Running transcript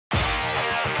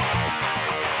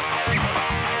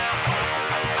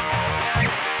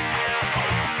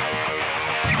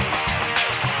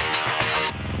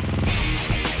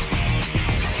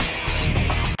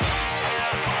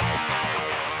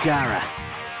Gaara.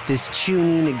 This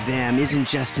Chunin exam isn't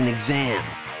just an exam.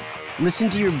 Listen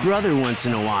to your brother once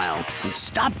in a while, and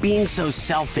stop being so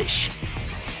selfish.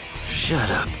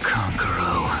 Shut up,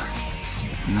 Kankuro.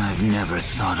 I've never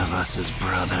thought of us as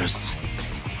brothers.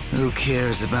 Who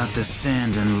cares about the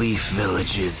sand and leaf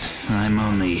villages? I'm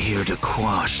only here to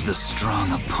quash the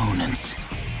strong opponents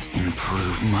and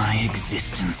prove my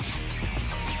existence.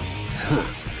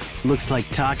 Looks like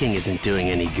talking isn't doing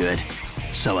any good,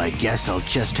 so I guess I'll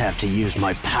just have to use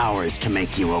my powers to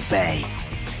make you obey.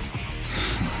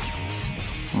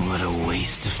 What a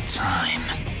waste of time.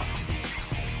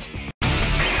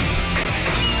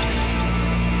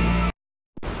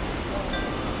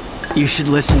 You should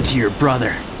listen to your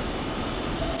brother.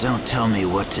 Don't tell me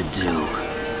what to do.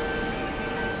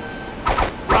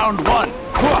 Round one.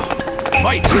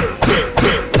 Fight! Where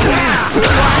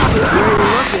are you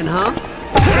looking, huh?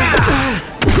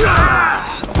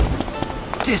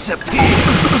 Disappear!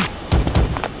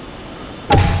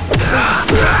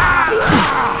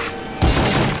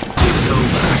 It's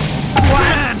over.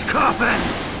 Sand coffin!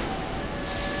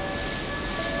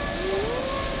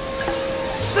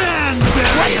 Sand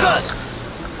barrier!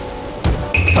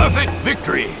 Perfect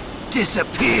victory!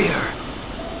 Disappear!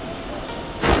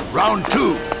 Round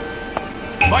two.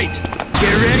 Fight!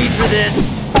 Get ready for this!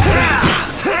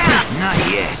 Not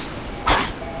yet.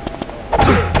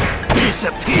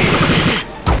 Disappear!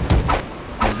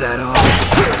 Is that all?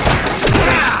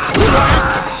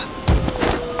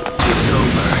 It's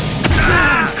over.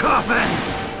 Sand coffin!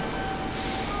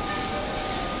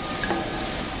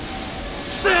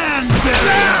 Sand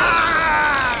barrier!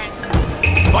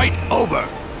 Fight over!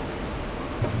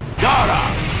 Gaara!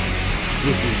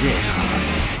 This is it, huh?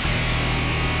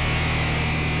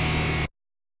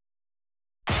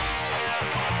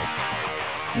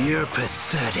 You're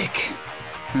pathetic.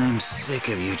 I'm sick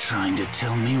of you trying to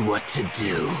tell me what to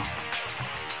do.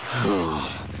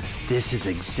 Oh, this is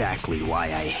exactly why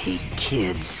I hate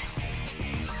kids.